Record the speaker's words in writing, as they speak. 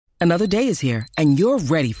Another day is here, and you're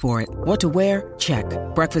ready for it. What to wear? Check.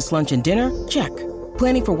 Breakfast, lunch, and dinner? Check.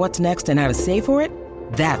 Planning for what's next and how to save for it?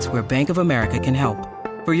 That's where Bank of America can help.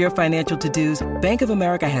 For your financial to-dos, Bank of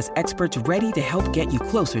America has experts ready to help get you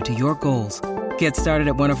closer to your goals. Get started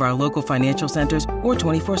at one of our local financial centers or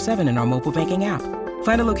 24/7 in our mobile banking app.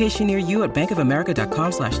 Find a location near you at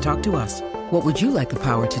bankofamerica.com/talktous. What would you like the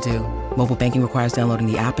power to do? Mobile banking requires downloading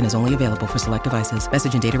the app and is only available for select devices.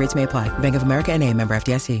 Message and data rates may apply. Bank of America NA, member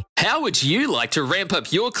FDIC. How would you like to ramp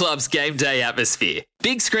up your club's game day atmosphere?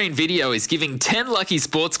 Big Screen Video is giving 10 lucky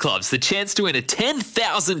sports clubs the chance to win a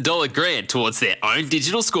 $10,000 grant towards their own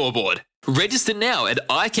digital scoreboard. Register now at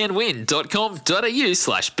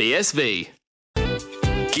iCanWin.com.au/BSV.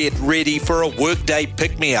 Get ready for a workday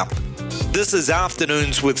pick-me-up. This is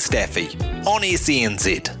Afternoons with Staffy on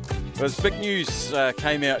SENZ. Well, this big news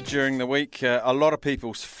came out during the week. A lot of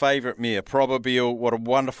people's favourite mare, Probabeel. What a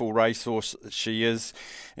wonderful racehorse she is.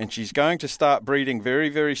 And she's going to start breeding very,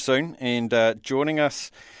 very soon. And joining us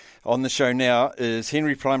on the show now is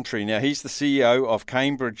Henry Plumtree. Now, he's the CEO of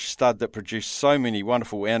Cambridge Stud that produced so many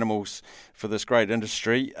wonderful animals for this great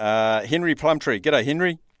industry. Henry Plumtree. G'day,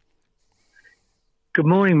 Henry. Good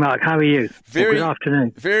morning, Mark. How are you? Good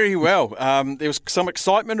afternoon. Very well. There was some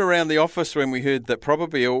excitement around the office when we heard that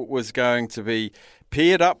Probabeel was going to be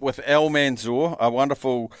paired up with Al Manzoor, a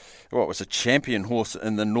wonderful, was a champion horse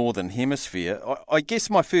in the Northern Hemisphere. I guess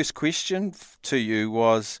my first question to you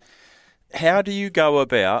was, how do you go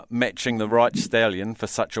about matching the right stallion for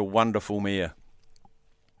such a wonderful mare?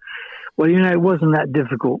 Well, it wasn't that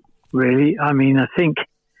difficult, really. I mean, I think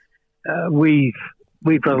we've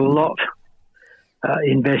got a lot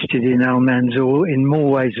invested in Al Manzoor in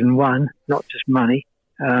more ways than one, not just money.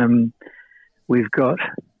 We've got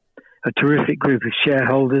a terrific group of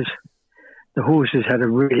shareholders. The horse has had a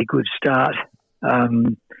really good start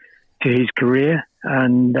to his career,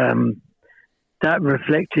 and that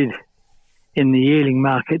reflected in the yearling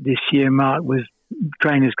market this year, Mark, was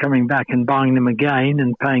trainers coming back and buying them again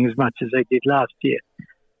and paying as much as they did last year.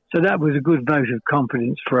 So that was a good vote of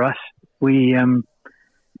confidence for us.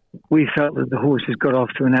 We felt that the horse has got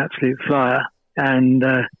off to an absolute flyer, and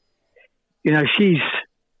she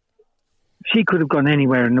could have gone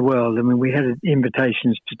anywhere in the world. I mean, we had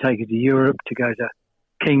invitations to take her to Europe, to go to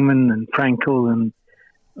Kingman and Frankel and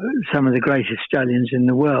some of the greatest stallions in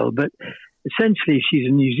the world. But essentially, she's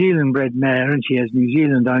a New Zealand-bred mare, and she has New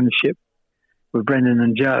Zealand ownership with Brendan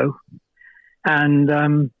and Joe, and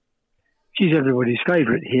she's everybody's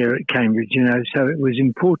favourite here at Cambridge. So it was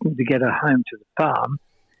important to get her home to the farm.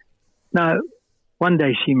 Now, one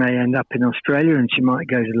day she may end up in Australia and she might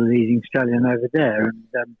go to the leading stallion over there, and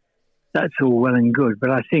that's all well and good. But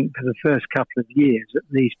I think for the first couple of years, at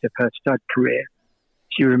least, of her stud career,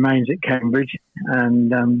 she remains at Cambridge,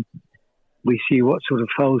 and we see what sort of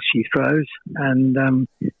foals she throws, and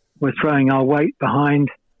we're throwing our weight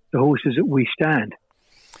behind the horses that we stand.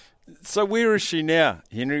 So where is she now,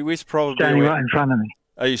 Henry? Where's Probabeel? Standing right in front of me.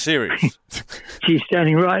 Are you serious? She's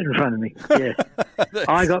standing right in front of me, yes.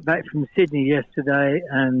 I got back from Sydney yesterday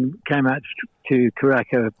and came out to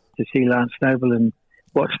Karaka to see Lance Noble and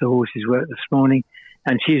watch the horses work this morning.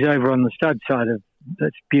 And she's over on the stud side of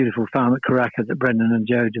that beautiful farm at Karaka that Brendan and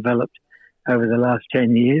Joe developed over the last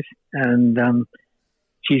 10 years. And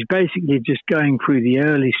she's basically just going through the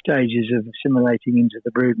early stages of assimilating into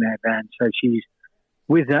the broodmare band. So she's,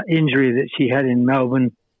 with that injury that she had in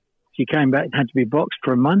Melbourne, she came back and had to be boxed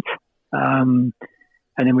for a month.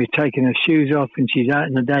 And then we've taken her shoes off, and she's out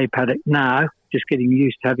in the day paddock now, just getting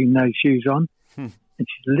used to having no shoes on. And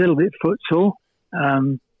she's a little bit footsore,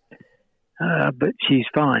 but she's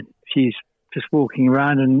fine. She's just walking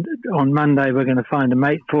around, and on Monday we're going to find a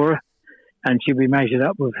mate for her, and she'll be measured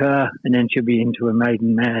up with her, and then she'll be into a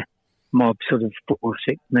maiden mare mob, sort of 4 or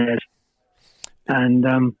 6 mares. And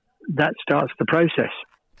that starts the process.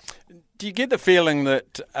 Do you get the feeling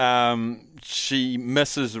that she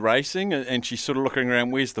misses racing and she's sort of looking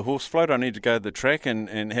around, where's the horse float? I need to go to the track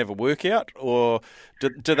and have a workout? Or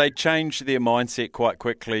do they change their mindset quite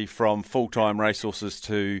quickly from full-time racehorses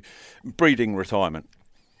to breeding retirement?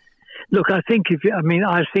 Look, I think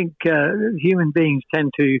human beings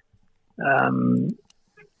tend to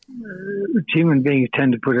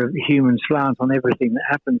put a human slant on everything that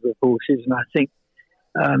happens with horses, and I think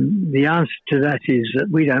the answer to that is that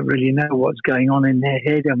we don't really know what's going on in their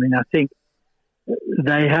head. I mean, I think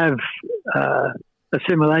they have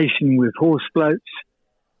assimilation with horse floats.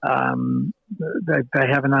 They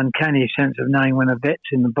have an uncanny sense of knowing when a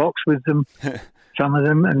vet's in the box with them. Some of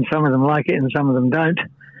them like it and some of them don't.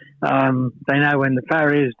 They know when the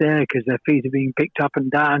farrier's there because their feet are being picked up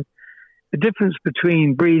and down. The difference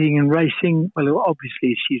between breeding and racing, well,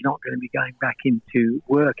 obviously she's not going to be going back into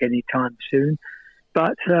work anytime soon.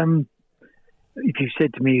 But if you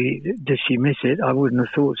said to me, does she miss it? I wouldn't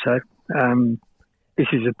have thought so. This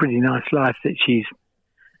is a pretty nice life that she's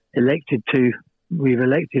we've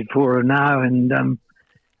elected for her now. And,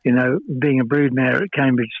 being a broodmare at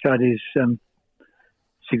Cambridge Stud is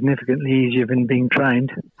significantly easier than being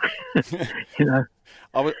trained,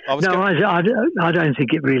 I don't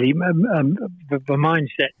think it really. The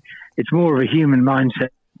mindset, it's more of a human mindset.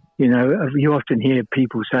 You often hear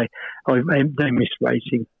people say, "Oh, they miss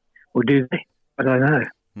racing," or do they? I don't know.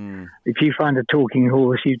 If you find a talking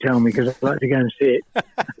horse, you tell me, because I'd like to go and see it.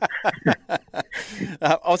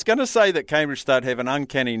 I was going to say that Cambridge Stud have an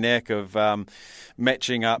uncanny knack of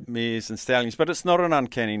matching up mares and stallions, but it's not an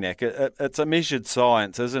uncanny knack. It's a measured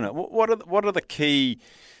science, isn't it? What are the key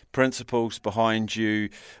principles behind you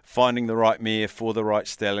finding the right mare for the right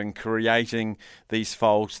stallion, creating these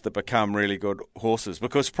foals that become really good horses?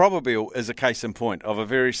 Because Probabeel is a case in point of a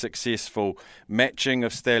very successful matching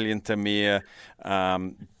of stallion to mare,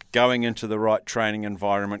 going into the right training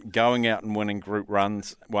environment, going out and winning group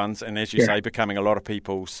ones, and as you say, becoming a lot of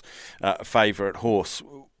people's favourite horse.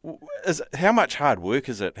 How much hard work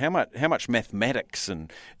is it? How much mathematics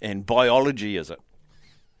and biology is it?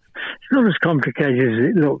 It's not as complicated as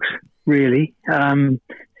it looks, really. We've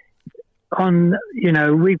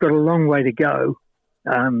got a long way to go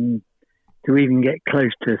to even get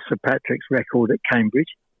close to Sir Patrick's record at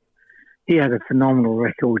Cambridge. He had a phenomenal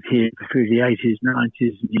record here through the 80s,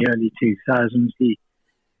 90s, and the early 2000s.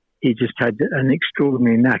 He just had an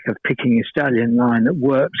extraordinary knack of picking a stallion line that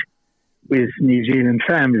worked with New Zealand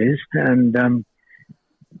families, and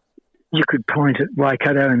you could point at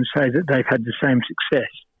Waikato and say that they've had the same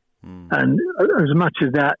success. And as much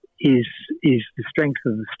as that is the strength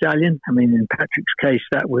of the stallion, I mean, in Patrick's case,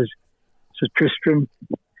 that was Sir Tristram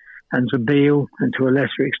and Sir Beale, and to a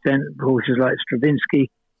lesser extent, horses like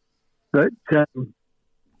Stravinsky. But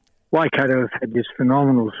Waikato have had this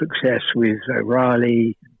phenomenal success with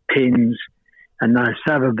O'Reilly, Pins, and now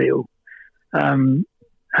Savabeel. And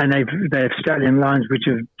they have stallion lines which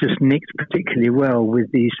have just nicked particularly well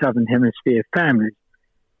with the Southern Hemisphere families.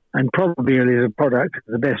 And Probabeel is a product of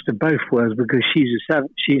the best of both worlds, because she's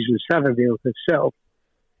with Savabeel herself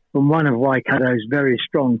from one of Waikato's very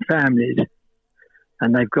strong families,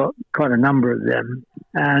 and they've got quite a number of them.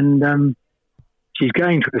 And she's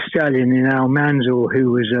going to a stallion in Al Mansour,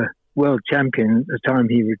 who was a world champion at the time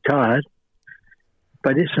he retired.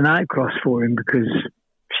 But it's an outcross for him, because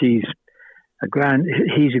he's a grandson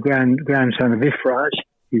of Ifraj,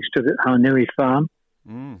 who stood at Harnui Farm.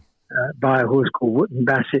 By a horse called Wootton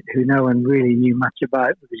Bassett, who no one really knew much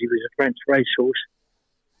about because he was a French racehorse.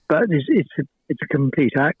 But it's a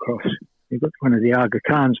complete outcross. You've got one of the Aga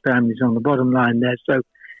Khan's families on the bottom line there. So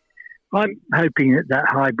I'm hoping that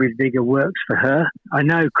hybrid vigour works for her. I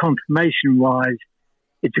know conformation-wise,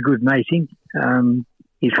 it's a good mating.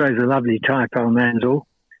 He throws a lovely type, Al Mansour,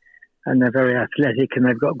 and they're very athletic and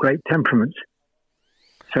they've got great temperaments.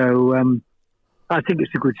 So I think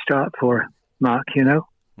it's a good start for her, Mark,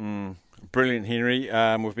 Brilliant, Henry.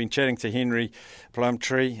 We've been chatting to Henry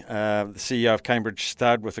Plumtree, the CEO of Cambridge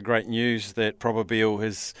Stud, with the great news that Probabeel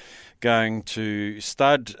is going to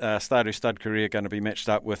start her stud career going to be matched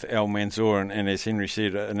up with Al Mansour, and as Henry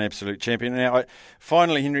said, an absolute champion. Now,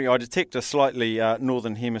 finally, Henry, I detect a slightly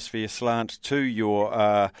Northern Hemisphere slant to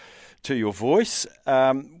your voice.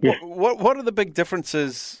 What are the big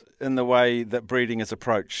differences in the way that breeding is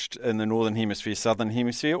approached in the Northern Hemisphere, Southern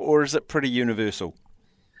Hemisphere, or is it pretty universal?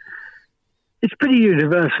 It's pretty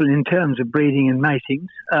universal in terms of breeding and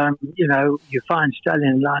matings. You find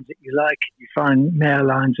stallion lines that you like, you find mare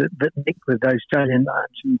lines that nick with those stallion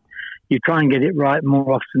lines, and you try and get it right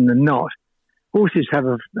more often than not. Horses have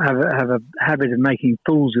a habit of making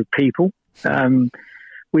fools of people.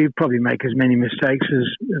 We probably make as many mistakes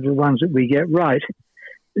as the ones that we get right.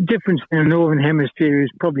 The difference in the Northern Hemisphere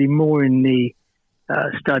is probably more in the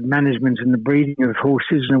stud management and the breeding of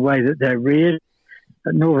horses and the way that they're reared.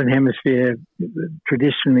 At Northern Hemisphere,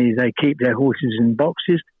 traditionally, they keep their horses in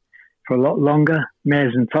boxes for a lot longer,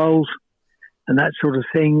 mares and foals, and that sort of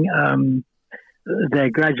thing. They're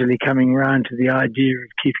gradually coming around to the idea of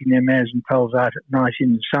keeping their mares and foals out at night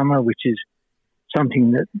in the summer, which is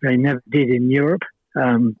something that they never did in Europe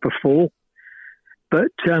before.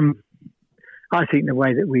 But I think the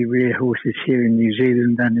way that we rear horses here in New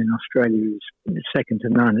Zealand and in Australia is second to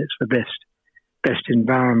none. It's the best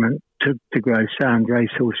environment to grow sound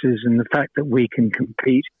racehorses, and the fact that we can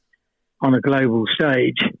compete on a global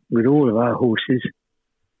stage with all of our horses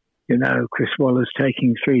Chris Waller's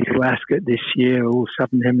taking 3 to Ascot this year, all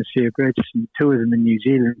Southern Hemisphere breds, and 2 of them are New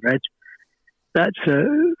Zealand breds. That's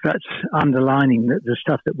underlining that the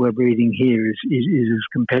stuff that we're breeding here is as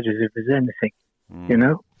competitive as anything,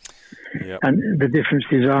 Yep. And the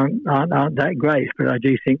differences aren't that great, but I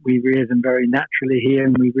do think we rear them very naturally here,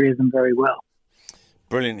 and we rear them very well.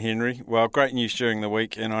 Brilliant, Henry. Well, great news during the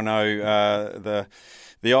week, and I know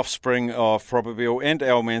the offspring of Probabeel and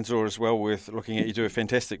Almanzor as well, with looking at you, do a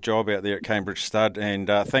fantastic job out there at Cambridge Stud, and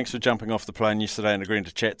thanks for jumping off the plane yesterday and agreeing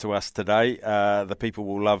to chat to us today. The people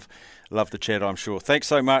will love the chat, I'm sure. Thanks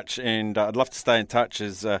so much, and I'd love to stay in touch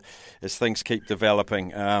as things keep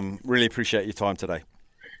developing. Really appreciate your time today.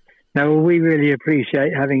 No, well, we really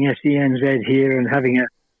appreciate having SENZ here and having a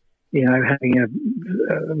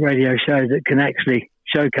radio show that can actually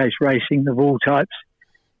showcase racing of all types.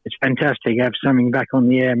 It's fantastic to have something back on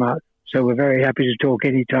the air, Mark. So we're very happy to talk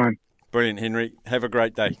anytime. Brilliant, Henry. Have a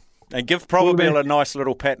great day. And give Probabeel a nice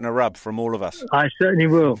little pat and a rub from all of us. I certainly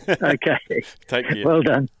will. Okay. Take care. Well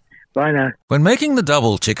done. Bye now. When making the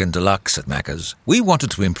double chicken deluxe at Macca's, we wanted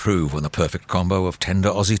to improve on the perfect combo of tender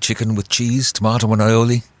Aussie chicken with cheese, tomato and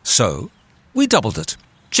aioli. So, we doubled it.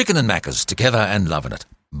 Chicken and Macca's, together and loving it.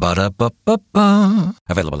 Ba-da-ba-ba-ba.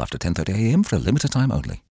 Available after 10:30 a.m. for a limited time only.